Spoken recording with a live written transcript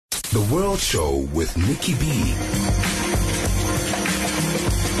The World Show with Nikki B.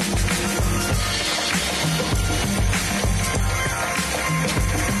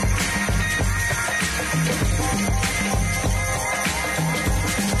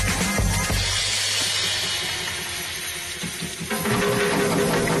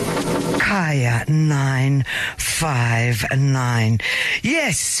 Kaya 959.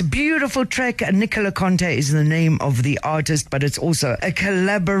 Yes, beautiful track. Nicola Conte is the name of the artist, but it's also a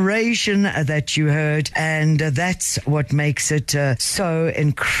collaboration that you heard, and that's what makes it so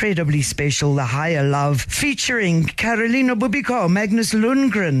incredibly special. The Higher Love, featuring Carolina Bubiko, Magnus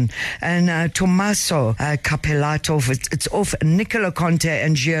Lundgren, and Tommaso Capellatov. It's off Nicola Conte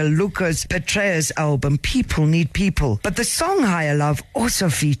and Gianluca Petrea's album People Need People. But the song Higher Love also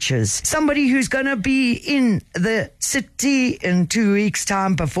features somebody who's going to be in the city in 2 weeks'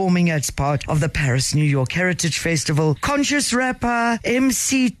 time performing as part of the Paris New York Heritage Festival. Conscious rapper,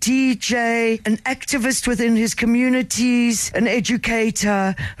 MC, DJ, an activist within his communities, an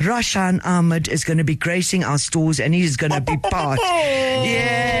educator. Rashan Ahmed is going to be gracing our stores, and he's going to be part.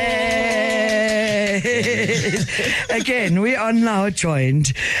 Again, we are now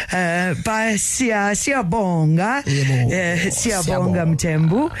joined by Siyabonga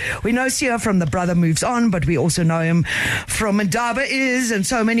Mthembu. We know Sia from The Brother Moves On, but we also know him from Ndaba Is and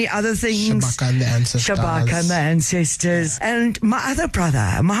so many other things. Shabaka and the Ancestors. And my other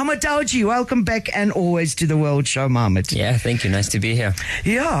brother, Mohammed Dawji. Welcome back, and always to the World Show, Mohammed. Yeah, thank you. Nice to be here.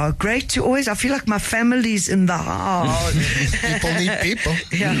 Yeah, great to always. I feel like my family's in the house. People need people.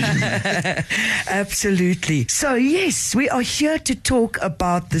 Yeah, absolutely. So yes, we are here to talk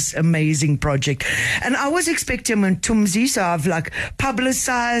about this amazing project. And I was expecting him in Tumzi, so I've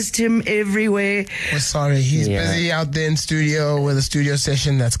publicized him everywhere. We're sorry, he's busy out there in studio with a studio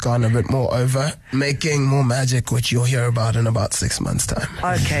session that's gone a bit more over, making more magic, which you'll hear about in about 6 months' time.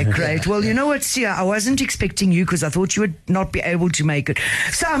 Okay, great. Well, you know what, Sia, I wasn't expecting you because I thought you would not be able to make it.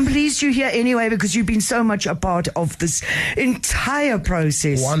 So I'm pleased you're here anyway, because you've been so much a part of this entire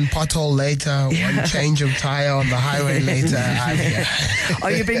process. One pothole later, one change of tire on the highway later.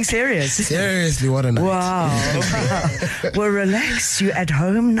 Are you being serious? Seriously, what a night. Wow. Well, relax. You're at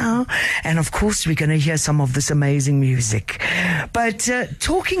home now. And of course, we're going to hear some of this amazing music. But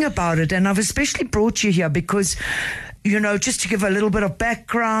talking about it, and I've especially brought you here because, you know, just to give a little bit of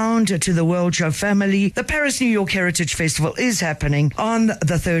background to the World Show family, the Paris New York Heritage Festival is happening on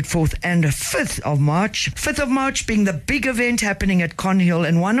the 3rd, 4th and 5th of March. 5th of March being the big event happening at Conhill.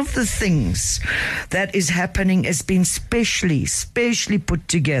 And one of the things that is happening has been specially put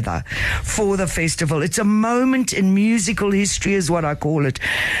together for the festival. It's a moment in musical history is what I call it.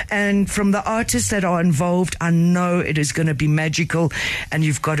 And from the artists that are involved, I know it is going to be magical, and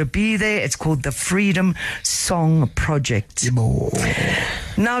you've got to be there. It's called the Freedom Song Project.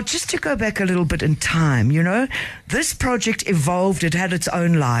 Now, just to go back a little bit in time, you know, this project evolved. It had its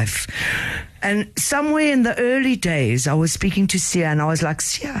own life. And somewhere in the early days, I was speaking to Sia, and I was like,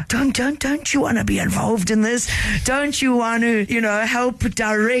 Sia, don't you want to be involved in this? Don't you want to, you know, help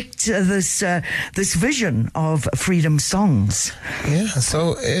direct this vision of Freedom Songs? Yeah,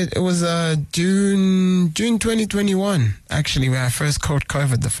 so it was June 2021, actually, where I first caught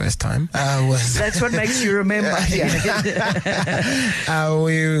COVID the first time. That's what makes you remember.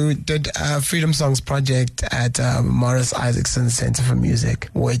 We did a Freedom Songs project at Morris Isaacson Center for Music,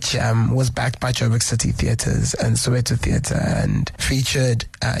 which was backed by Joburg City Theatres and Soweto Theatre, and featured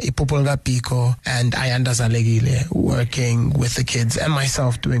Ipopolga Pico and Ayanda Zalegile working with the kids and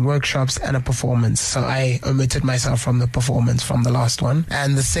myself doing workshops and a performance. So I omitted myself from the performance from the last one.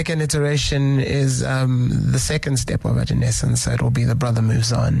 And the second iteration is the second step of it, in essence. So it will be The Brother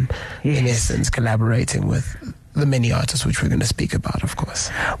Moves On, in essence, collaborating with the many artists which we're going to speak about, of course.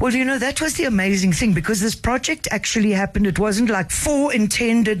 Well, you know, that was the amazing thing, because this project actually happened. It wasn't like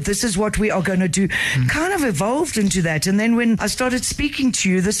foreintended, this is what we are going to do. Kind of evolved into that. And then when I started speaking to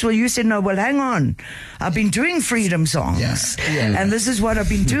you, you said, no, well, hang on. I've been doing Freedom Songs. And this is what I've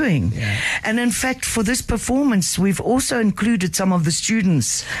been doing. And in fact, for this performance, we've also included some of the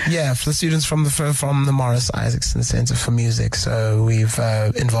students. Yeah, for the students from the Morris Isaacson Center for Music. So we've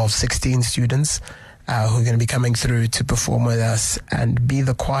involved 16 students who are going to be coming through to perform with us and be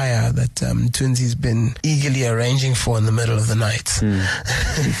the choir that Tunzi's been eagerly arranging for in the middle of the night.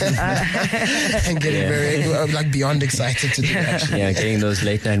 And getting very, beyond excited to do that. Yeah, getting those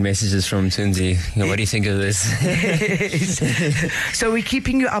late night messages from Tunzi. You know, what do you think of this? So we're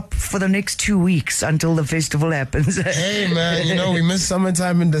keeping you up for the next 2 weeks until the festival happens. Hey, man, you know, we missed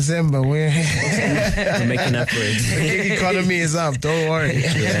summertime in December. We're making up for it. The gig economy is up, don't worry.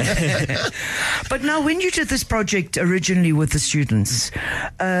 But now Now, when you did this project originally with the students,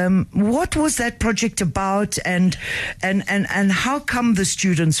 what was that project about, and how come the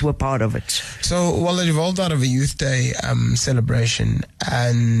students were part of it? So, well, it evolved out of a Youth Day celebration,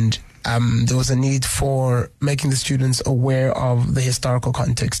 and there was a need for making the students aware of the historical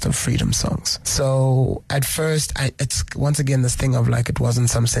context of freedom songs. So at first, it's once again this thing of like it wasn't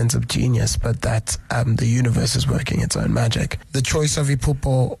some sense of genius, but that the universe is working its own magic. The choice of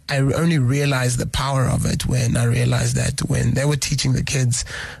Ipupo, I only realized the power of it when I realized that when they were teaching the kids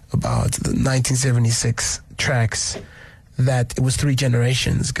about the 1976 tracks, that it was 3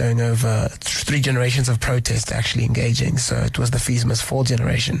 generations going over, 3 generations of protest actually engaging. So it was the Feesmas 4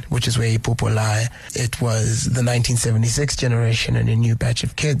 generation, which is where Ipupo lie. It was the 1976 generation and a new batch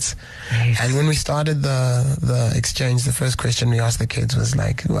of kids. Yes. And when we started the exchange, the first question we asked the kids was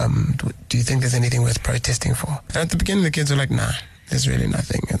like, do you think there's anything worth protesting for? And at the beginning, the kids were like, nah, there's really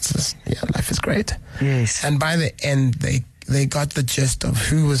nothing. It's just, life is great. Yes. And by the end, they got the gist of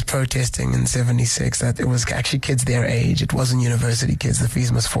who was protesting in 76, that it was actually kids their age. It wasn't university kids. The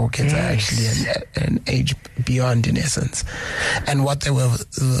Feesmas 4 kids are actually an age beyond, in essence. And what they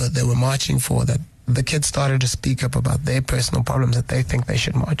were marching for, that the kids started to speak up about their personal problems that they think they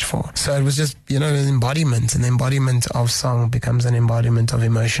should march for. So it was just, an embodiment. An embodiment of song becomes an embodiment of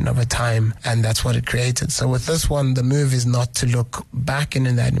emotion of a time, and that's what it created. So with this one, the move is not to look back in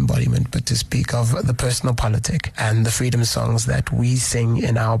that embodiment, but to speak of the personal politic and the freedom songs that we sing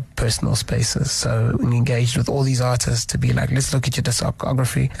in our personal spaces. So we engaged with all these artists to be like, let's look at your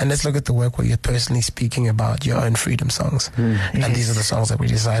discography and let's look at the work where you're personally speaking about your own freedom songs. And these are the songs that we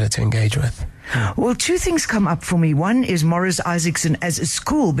decided to engage with. Well, 2 things come up for me. One is Morris Isaacson as a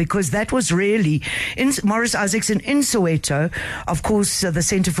school, because that was really in Morris Isaacson in Soweto. Of course, the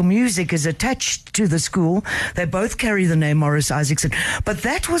Center for Music is attached to the school. They both carry the name Morris Isaacson. But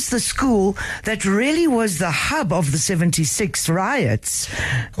that was the school that really was the hub of the 76 riots.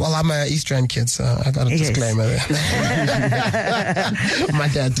 Well, I'm an East Rand kid, so I got a disclaimer there. My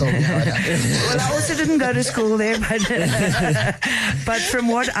dad told me how it happened. Well, I also didn't go to school there, but from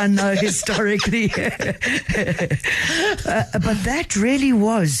what I know historically, but that really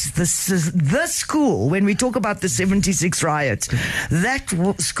was the school. When we talk about the 76 riots, that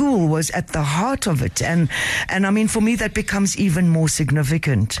school was at the heart of it, and I mean, for me, that becomes even more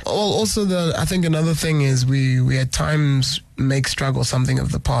significant. Also, I think another thing is we at times make struggle something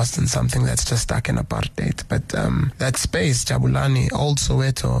of the past and something that's just stuck in apartheid. But that space, Jabulani, Old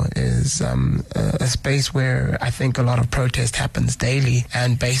Soweto, is a space where I think a lot of protest happens daily,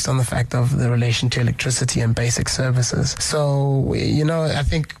 and based on the fact of the relation to electricity and basic services. So, I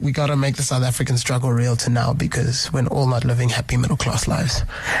think we got to make the South African struggle real to now, because we're all not living happy middle class lives.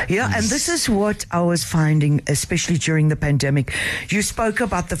 Yeah, and this is what I was finding, especially during the pandemic. You spoke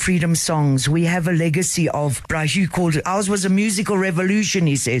about the freedom songs. We have a legacy of Brahu called it. Ours was a musical revolution,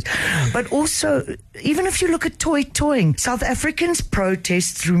 he says. But also, even if you look at toying, South Africans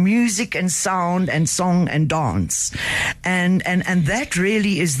protest through music and sound and song and dance. And that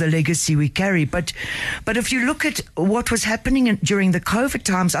really is the legacy we carry. But if you look at what was happening during the COVID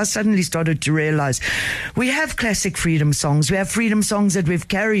times, I suddenly started to realize we have classic freedom songs. We have freedom songs that we've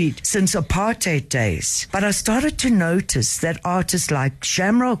carried since apartheid days. But I started to notice that artists like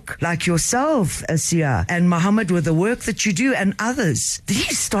Shamrock, like yourself, Asiya, and Muhammad, with the work that you do, and others,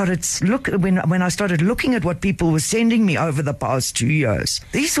 these started when I started looking at what people were sending me over the past 2 years.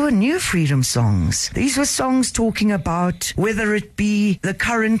 These were new freedom songs. These were songs talking about whether it be the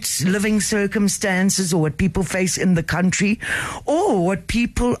current living circumstances or what people face in the country, or what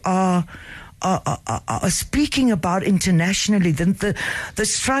people are speaking about internationally, the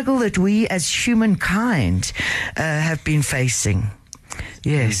struggle that we as humankind have been facing.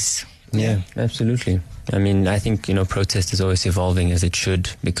 Yes. Yeah, absolutely. I mean, I think, protest is always evolving, as it should,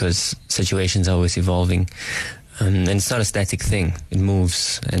 because situations are always evolving. And it's not a static thing. It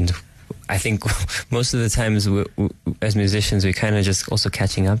moves. And I think most of the times as musicians, we're kind of just also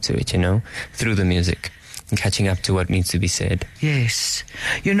catching up to it, through the music. And catching up to what needs to be said. Yes.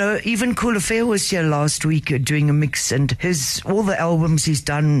 Even Cool Affair was here last week doing a mix, and all the albums he's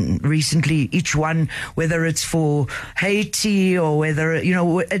done recently, each one, whether it's for Haiti or whether,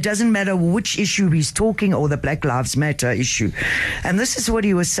 it doesn't matter which issue he's talking, or the Black Lives Matter issue. And this is what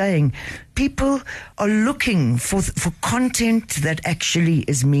he was saying. People are looking for content that actually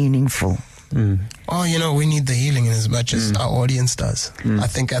is meaningful. Oh, we need the healing in as much as our audience does. I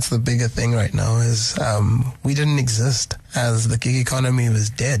think that's the bigger thing right now is we didn't exist as the gig economy was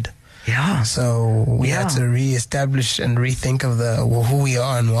dead. Yeah. So we had to reestablish and rethink of who we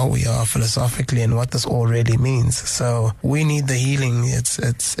are and what we are philosophically and what this all really means. So we need the healing.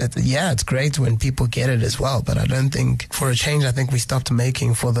 It's great when people get it as well, but I don't think, for a change, I think we stopped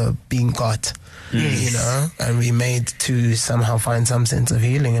making for the being got. You know, and we made to somehow find some sense of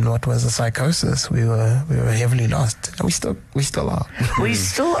healing in what was a psychosis. We were heavily lost, and we still are. We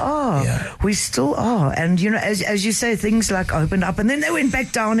still are. Yeah. We still are. And, you know, as you say, things like opened up and then they went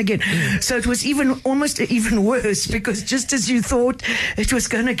back down again. So it was almost even worse, because just as you thought it was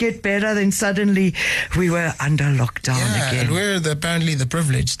going to get better, then suddenly we were under lockdown again. And we're apparently the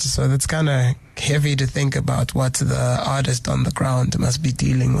privileged, so that's kind of heavy to think about what the artist on the ground must be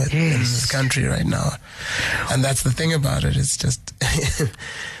dealing with in this country right now. And that's the thing about it. It's just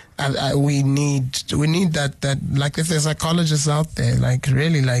we need that, like, if there's psychologists out there, like,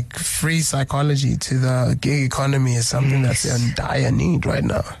 really, like, free psychology to the gig economy is something that's in dire need right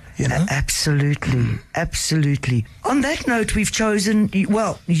now. You know? Absolutely. On that note, we've chosen,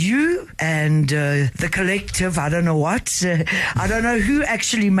 well, you and the collective, I don't know what, I don't know who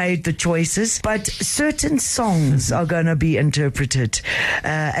actually made the choices, but certain songs are going to be interpreted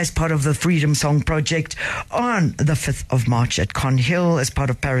as part of the Freedom Song Project on the 5th of March at Con Hill as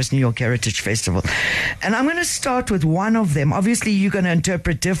part of Paris New York Heritage Festival. And I'm going to start with one of them. Obviously, you're going to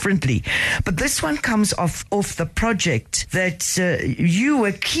interpret differently, but this one comes off the project that you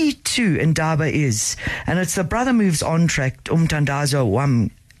were key to in Ndaba Is, and it's the Brother Moves On track, Umthandazo Wam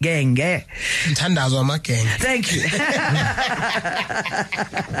Genge. Umthandazo Wam Genge. Thank you.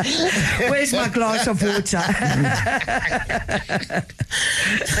 Where's my glass of water?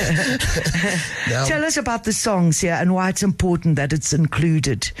 Tell us about the songs here and why it's important that it's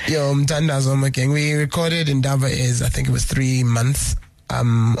included. Umthandazo Wam Genge, we recorded in Ndaba Is, I think it was 3 months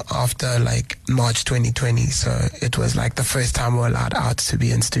after, like, March 2020, so it was like the first time we were allowed out to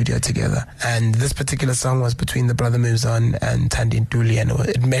be in studio together. And this particular song was between the Brother Moves On and Thandile Ntuli, and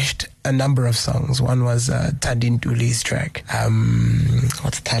it meshed a number of songs. One was Thandile Ntuli's track.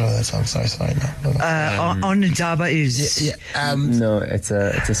 What's the title of that song? Sorry. No. On Ndaba Is. No, it's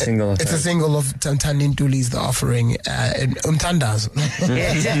a single. It's a single of Thandile Ntuli's The Offering, Umthandazo.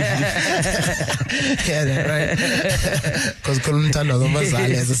 Yeah, right. Because Umthandazo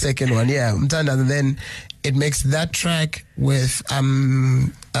as the second one, Umthandazo. And then it makes that track with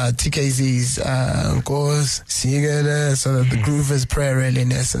TKZ's Nkosi Sikelel, so that the groove is prayer really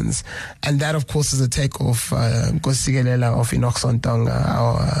in essence. And that, of course, is a takeoff Nkosi Sikelel of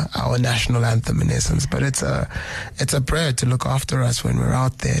Inoxontonga, our national anthem in essence. But it's a prayer to look after us when we're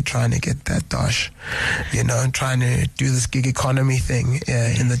out there trying to get that dosh, you know, trying to do this gig economy thing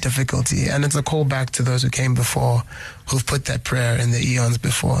in the difficulty. And it's a call back to those who came before, who've put that prayer in the eons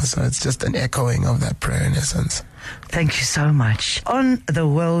before. So it's just an echoing of that prayer in essence. Thank you so much. On the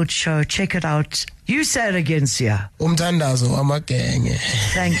World Show, check it out. You say it again, Sia. Umthandazo Wam Genge.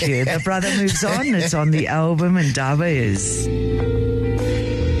 Thank you. The Brother Moves On. It's on the album, and Ndaba Is.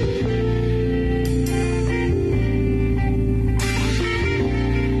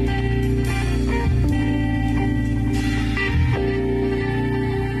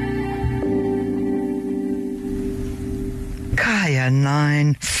 Kaya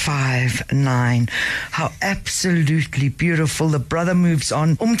 959. How absolutely beautiful. The Brother Moves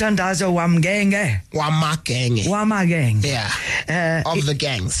On. Umthandazo Wam Genge. Wama Genge. Wama Genge. Yeah. Of the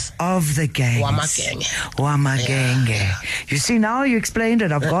gangs. Of the gangs. Wama Genge. Wama Genge. You see, now you explained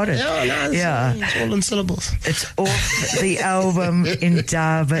it. I've got it. It's all in syllables. It's off the album in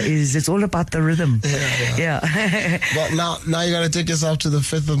Ndaba Is. It's all about the rhythm. Yeah. Well, now you got to take yourself to the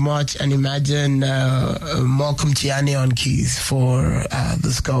 5th of March and imagine Malcolm Tiani on keys for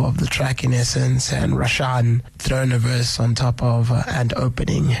the score of the track in essence, and Rashan throwing a verse on top of and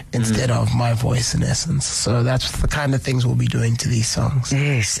opening instead of my voice in essence. So that's the kind of things we'll be doing to these songs.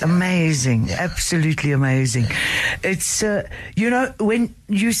 Yes, amazing. Yeah. Absolutely amazing. It's, you know, when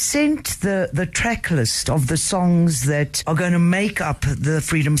you sent the track list of the songs that are going to make up the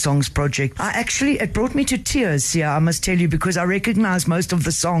Freedom Songs Project, it brought me to tears, I must tell you, because I recognize most of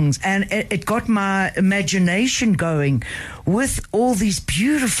the songs, and it got my imagination going with all these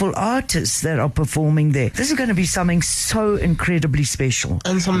beautiful artists that are performing there. This is going to be something so incredibly special.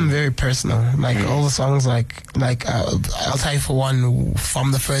 And something very personal. Like all the songs, I'll tell you for one,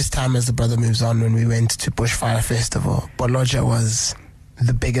 from the first time as the Brother Moves On, when we went to Bushfire Festival, Boloja was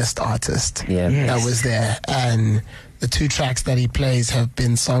the biggest artist that was there. And the 2 tracks that he plays have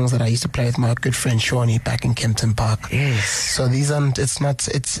been songs that I used to play with my good friend Shawnee back in Kempton Park. Yes. So these aren't, it's not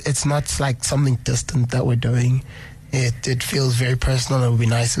like something distant that we're doing. It feels very personal. It would be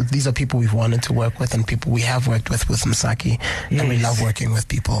nice. These are people we've wanted to work with and people we have worked with Msaki. And we love working with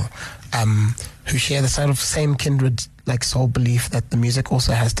people who share the sort of same kindred like soul belief that the music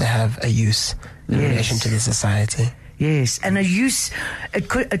also has to have a use in relation to the society. Yes, and a use. It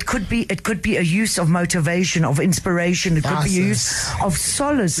could be a use of motivation, of inspiration. It could be a use of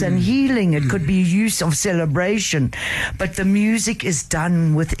solace and healing. It could be a use of celebration. But the music is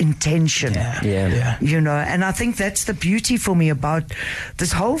done with intention. Yeah. You know, and I think that's the beauty for me about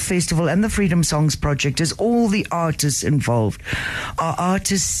this whole festival and the Freedom Songs Project is all the artists involved are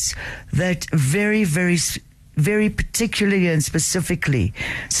artists that very, very very particularly and specifically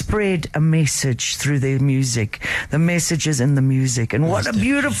spread a message through their music. The messages in the music. And what a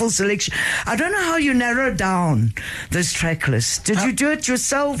beautiful selection. I don't know how you narrowed down this track list. Did you do it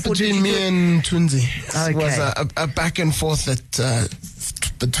yourself? Between me and Tunzi. Okay. It was a back and forth at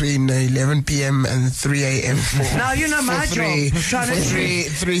between 11 p.m. and 3 a.m. Now you know my job.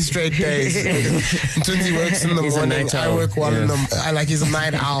 Three straight days. Tunzi works in the morning. I work one in the. He's a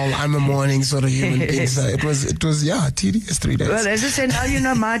night owl. I'm a morning sort of human being. So it was tedious 3 days. Well, as I said, now you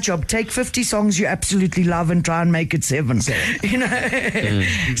know my job. Take 50 songs you absolutely love and try and make it 7. You know,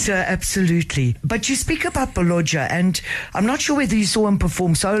 so absolutely. But you speak about Boloja, and I'm not sure whether you saw him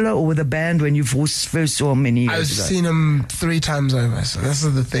perform solo or with a band when you first saw him many years ago. I've seen him 3 times over. So this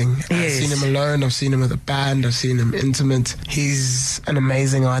is the thing. Yes. I've seen him alone. I've seen him with a band. I've seen him intimate. He's an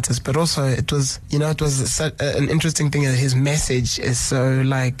amazing artist, but also it was an interesting thing that his message is so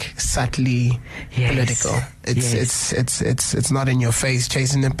subtly political. It's not in your face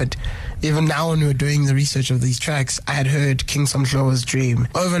chasing it, but even now when we were doing the research of these tracks, I had heard King Somhlowa's Dream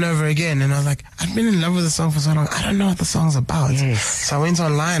over and over again, and I was like, I've been in love with the song for so long, I don't know what the song's about. So I went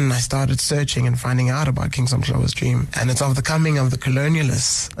online and I started searching and finding out about King Somhlowa's Dream, and it's of the coming of the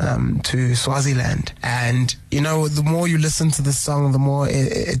colonialists to Swaziland. And the more you listen to the song, the more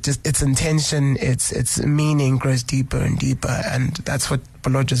its intention, its meaning grows deeper and deeper, and that's what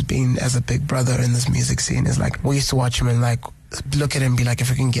Boloja's been as a big brother in this music scene. Is we used to watch him and look at him and be like, if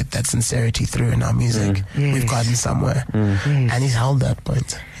we can get that sincerity through in our music, we've gotten somewhere. And he's held that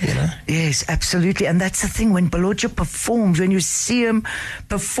point, Yes, absolutely. And that's the thing, when Boloja performs, when you see him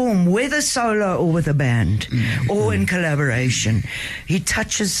perform, whether solo or with a band or in collaboration, he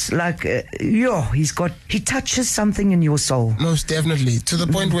touches he touches something in your soul. Most definitely. To the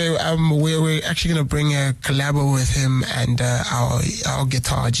point where we're actually going to bring a collabo with him and our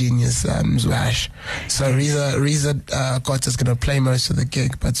guitar genius, Zwash. So Riza Kota is going to play most of the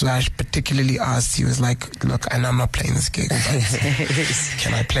gig, but Zwash particularly asked, he was like, look, and I'm not playing this gig, but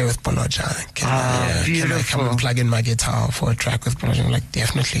can I play with Boloja? Can I come and plug in my guitar for a track with Boloja? I'm like,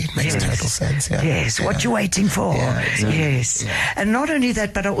 definitely, it makes total sense. What you waiting for? Yes. And not only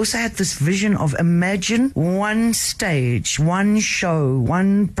that, but I also had this vision of imagine one stage, one show,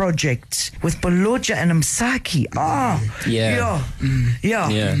 one project with Boloja and Msaki.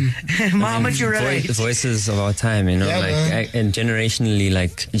 Mohammed, you're right. The voices of our time, and generationally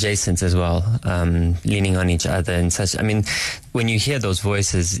adjacent as well, leaning on each other and such. I mean, when you hear those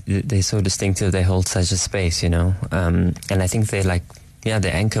voices, they're so distinctive. They hold such a space, and I think they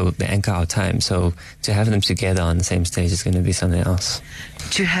they anchor our time. So to have them together on the same stage is going to be something else.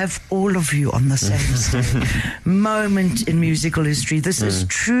 To have all of you on the same stage. Moment in musical history. This is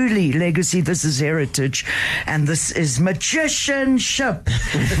truly legacy. This is heritage. And this is magicianship.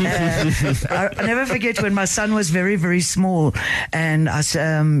 I never forget when my son was very, very small. And I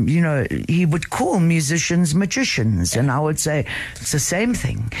he would call musicians magicians. And I would say, it's the same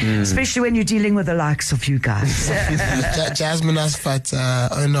thing. Especially when you're dealing with the likes of you guys. Jasmine Asfat,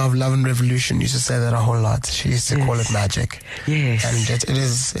 owner of Love and Revolution, used to say that a whole lot. She used to call it magic. Yes. And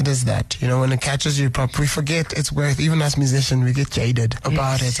it is that. When it catches you properly, we forget its worth. Even as musicians, we get jaded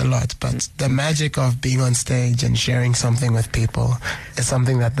about it a lot. But the magic of being on stage and sharing something with people is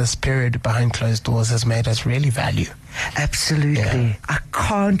something that this period behind closed doors has made us really value. Absolutely. I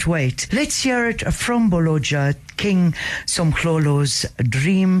can't wait. Let's hear it from Boloja, King Somhlolo's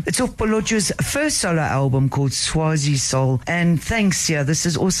Dream. It's off Boloja's first solo album called Swazi Soul. And thanks, Sia. This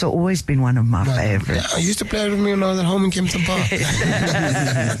has also always been one of my favorites. I used to play it with me when I was at home in Kempton Park.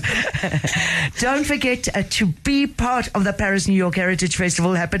 Don't forget to be part of the Paris New York Heritage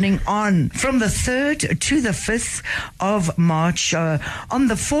Festival happening from the 3rd to the 5th of March. On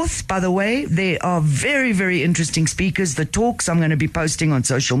the 4th, by the way, there are very, very interesting speakers speakers, the talks I'm going to be posting on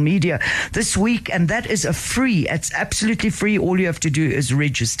social media this week, and that is it's absolutely free. All you have to do is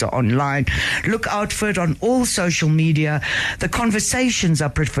register online. Look out for it on all social media. The conversations, I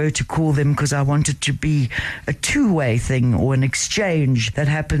prefer to call them, because I want it to be a two-way thing or an exchange that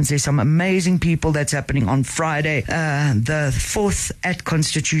happens. There's some amazing people that's happening on Friday, the 4th at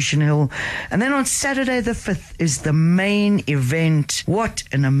Constitution Hill, and then on Saturday the 5th is the main event. What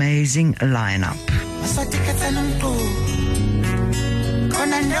an amazing lineup.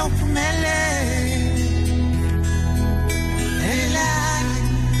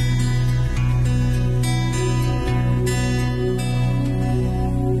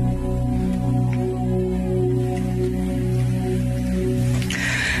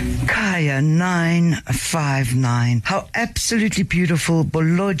 Kaya 959. How absolutely beautiful.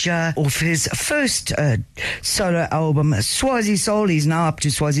 Bolodja, off his first solo album, Swazi Soul. He's now up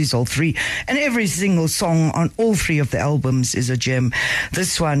to Swazi Soul 3. And every single song on all 3 of the albums is a gem.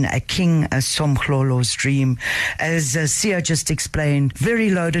 This one, A King Somhlolo's Dream. As Sia just explained,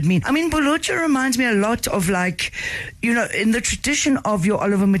 very loaded mean. I mean, Bolodja reminds me a lot of, like, you know, in the tradition of your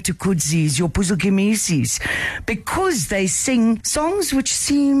Oliver Mtukudzis, your Puzukimisis, because they sing songs which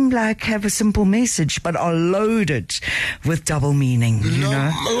seem like have a simple message but are loaded with double meaning. You know,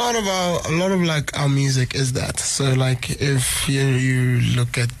 a lot of our music is that. So like if you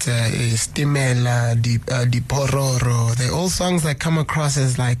look at Stimela, Dipororo, they're all songs that come across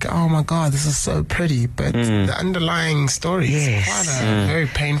as like, oh my God, this is so pretty, but the underlying story is quite a very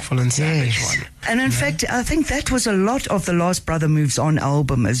painful and savage one. And in fact, I think that was a lot of the Last Brother Moves On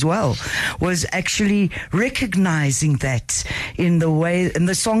album as well, was actually recognizing that in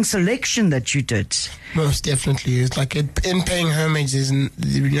the song selection that you did. Most definitely. It's like in paying homage,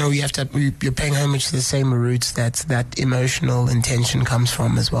 you're paying homage to the same roots that emotional intention comes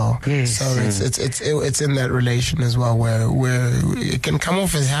from as well. Yes. So it's in that relation as well, where it can come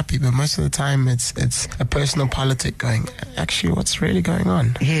off as happy, but most of the time it's a personal politic going, actually, what's really going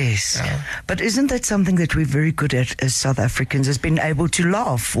on? Yes. Yeah. But isn't that something that we're very good at as South Africans, has been able to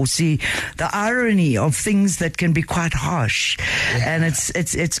laugh or see the irony of things that can be quite harsh? Yeah. And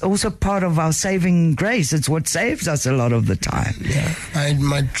it's also part of our saving grace. It's what saves us a lot of the time. Yeah.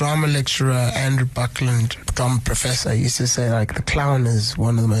 My drama lecturer, Andrew Buckland, drama professor, used to say, like, the clown is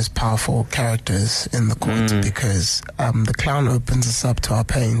one of the most powerful characters in the court because the clown opens us up to our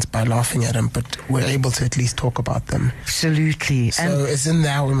pains by laughing at them, but we're able to at least talk about them. Absolutely. So it's in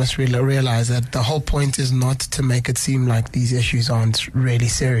that we must really realize that the whole point is not to make it seem like these issues aren't really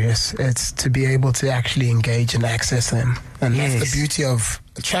serious. It's to be able to actually engage and access them. And that's the beauty of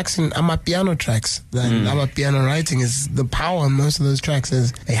tracks in Amapiano tracks. Then Amapiano writing is the power in most of those tracks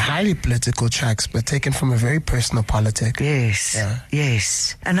is a highly political tracks, but taken from a very personal politic. Yes. Yeah.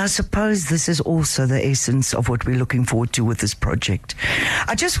 Yes. And I suppose this is also the essence of what we're looking forward to with this project.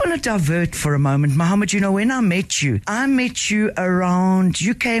 I just want to divert for a moment. Mohammed, you know, when I met you around,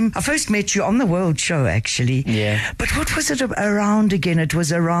 I first met you on the World Show, actually. Yeah. But what was it around again? It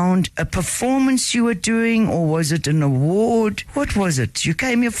was around a performance you were doing, or was it an award? What was it? You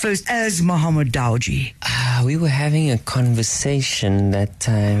came here first as Mohammed Daoji. We were having a conversation that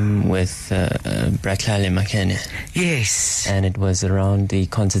time with Bratlale Makene. Yes. And it was around the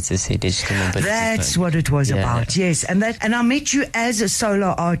concerts digital mobility. That's what it was about. Yes. And I met you as a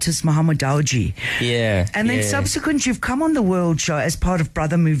solo artist, Mohammed Daoji. Yeah. And then subsequent, you've come on the World Show as part of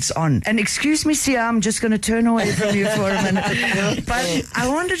Brother Moves On. And excuse me, Sia, I'm just going to turn away from you for a minute. But I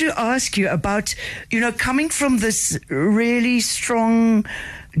wanted to ask you about, you know, coming from this really strong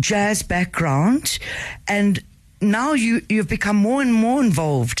jazz background, and now you've become more and more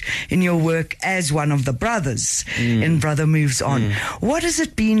involved in your work as one of the brothers in Brother Moves On. What has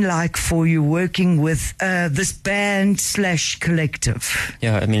it been like for you working with this band / collective?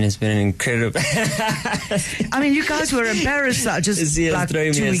 Yeah, I mean, it's been an incredible... I mean, you guys were in Paris just like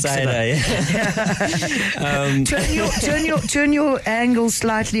 2 weeks ago. Turn your angle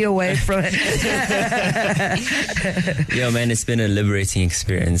slightly away from it. Yeah, man, it's been a liberating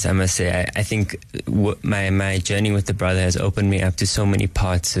experience, I must say. I think my journey with the brother has opened me up to so many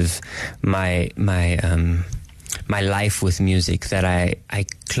parts of my life with music that I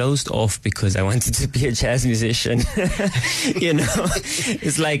closed off because I wanted to be a jazz musician. You know,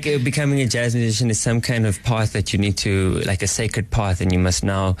 it's like becoming a jazz musician is some kind of path that you need to, like a sacred path, and you must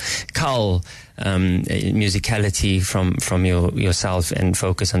now cull musicality from yourself and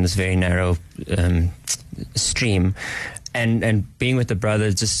focus on this very narrow stream. And being with the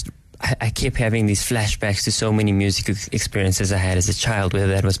brother, just I kept having these flashbacks to so many music experiences I had as a child, whether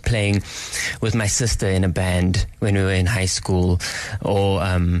that was playing with my sister in a band when we were in high school, or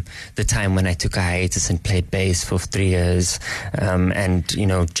the time when I took a hiatus and played bass for 3 years, and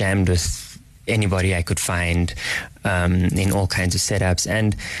jammed with anybody I could find in all kinds of setups.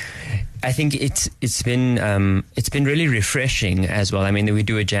 And I think it's been really refreshing as well. I mean, we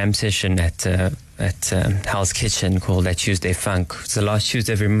do a jam session at Hell's Kitchen called that Tuesday Funk. It's the last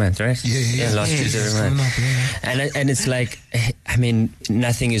Tuesday every month, right? Yeah. Last Tuesday every month. And it's like, I mean,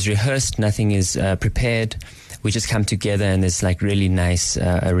 nothing is rehearsed, nothing is prepared. We just come together, and there's like a really nice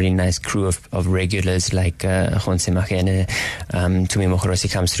crew of regulars, like Khonse Magene, Tumi Mokhorosi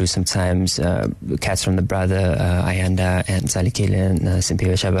comes through sometimes, cats from the Brother, Ayanda and Salikile and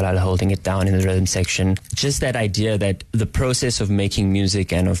Simpiwe Shabalala holding it down in the rhythm section. Just that idea that the process of making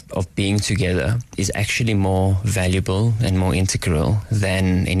music and of being together is actually more valuable and more integral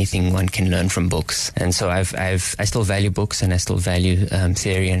than anything one can learn from books. And so I still value books, and I still value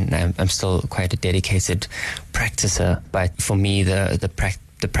theory, and I'm still quite a dedicated practicer, but for me the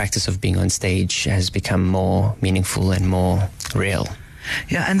practice of being on stage has become more meaningful and more real.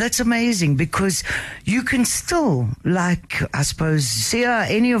 Yeah, and that's amazing, because you can still, like, I suppose, Sia,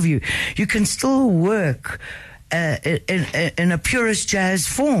 any of you can still work in a purist jazz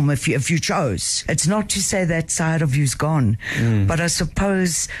form if you chose. It's not to say that side of you's gone, but I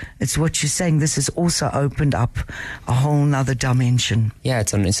suppose it's what you're saying. This has also opened up a whole nother dimension. Yeah,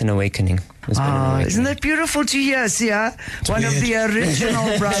 it's an awakening. Isn't that beautiful to hear, Sia? One of the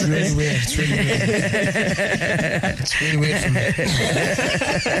original brothers. It's really weird. It's really weird for me.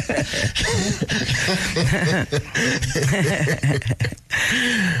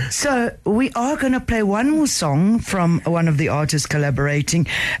 So we are going to play one more song from one of the artists collaborating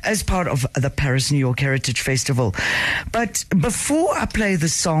as part of the Paris New York Heritage Festival. But before I play the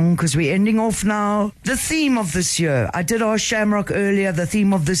song, because we're ending off now, the theme of this year, I did our Shamrock earlier, the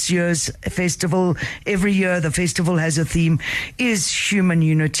theme of this year's festival, every year the festival has a theme, is human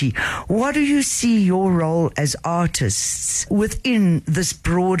unity. What do you see your role as artists within this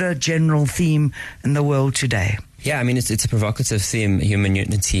broader general theme in the world today? Yeah, I mean, it's a provocative theme, human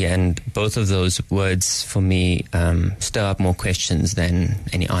unity, and both of those words for me stir up more questions than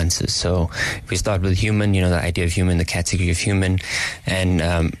any answers. So if we start with human, the idea of human, the category of human, and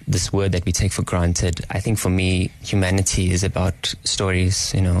this word that we take for granted, I think for me, humanity is about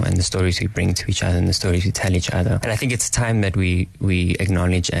stories, and the stories we bring to each other and the stories we tell each other. And I think it's time that we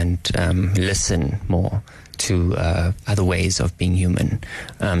acknowledge and listen more to other ways of being human,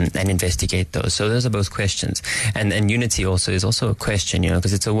 and investigate those. So those are both questions. And unity also is also a question,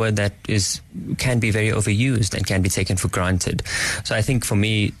 because it's a word that can be very overused and can be taken for granted. So I think for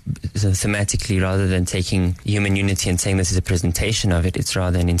me, thematically, rather than taking human unity and saying this is a presentation of it, it's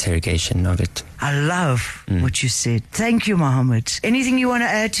rather an interrogation of it. I love what you said. Thank you, Mohammed. Anything you want to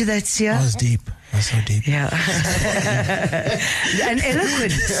add to that, Sia? That was deep. That's so deep. Yeah. and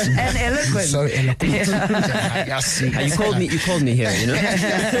eloquent. So eloquent. Yeah. You called me here,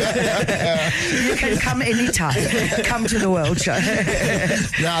 You can come anytime. Come to the World Show.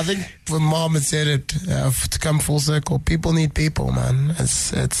 No, I think when Mohammed said it, to come full circle, people need people, man.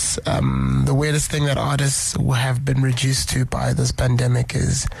 It's the weirdest thing that artists have been reduced to by this pandemic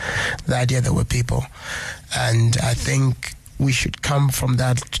is the idea that we're people. And I think we should come from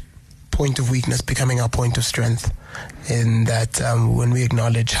that point of weakness becoming our point of strength, in that when we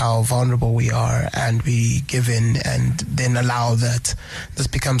acknowledge how vulnerable we are and we give in and then allow that this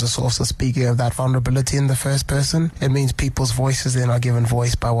becomes a source of speaking of that vulnerability in the first person, it means people's voices then are given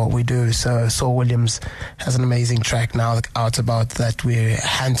voice by what we do. So Saul Williams has an amazing track now out about that we're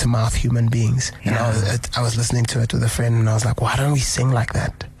hand-to-mouth human beings. Yeah. And I was listening to it with a friend, and I was like, why don't we sing like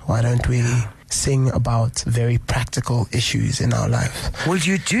that? Why don't we sing about very practical issues in our life? Well,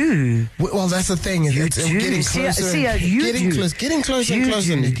 you do. Well, that's the thing. It's getting closer. Getting closer and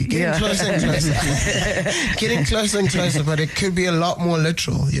closer, Nikki. Getting closer and closer. Getting closer and closer, but it could be a lot more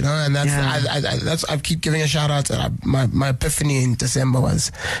literal, And that's I keep giving a shout out to my epiphany in December was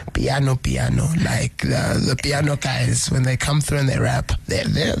piano. Like the piano guys, when they come through and they rap, they're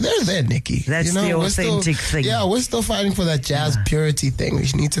there, Nikki. That's the authentic thing. Yeah, we're still fighting for that jazz purity thing. We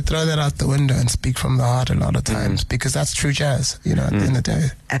need to throw that out the window and speak from the heart a lot of times, because that's true jazz, at the end of the day.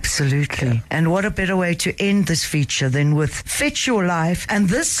 Absolutely. And what a better way to end this feature than with Fetch Your Life. And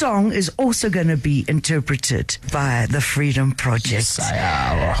this song is also going to be interpreted by the Freedom Project. Yes,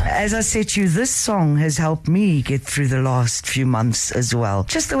 As I said to you, this song has helped me get through the last few months as well.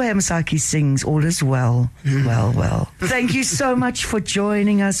 Just the way Msaki sings, all is well. Well. Thank you so much for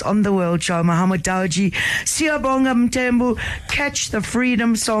joining us on The World Show. Muhammad Dawji, Siyabonga Mthembu. Catch the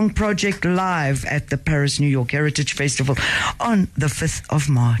Freedom Song Project live at the Paris, New York Heritage Festival on the 5th of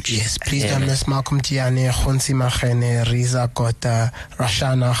March. Yes, please don't miss Malcolm Tiane, Khonsi Machene, Riza Kota,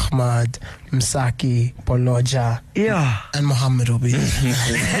 Rashan Ahmad, Msaki, Poloja, and Muhammad Obi.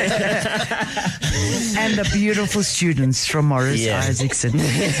 And the beautiful students from Morris Isaacson.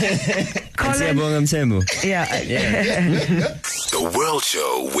 Colin, The World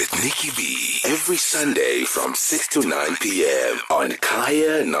Show with Nikki B. Every Sunday from 6 to 9 p.m. on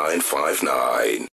Kaya 959.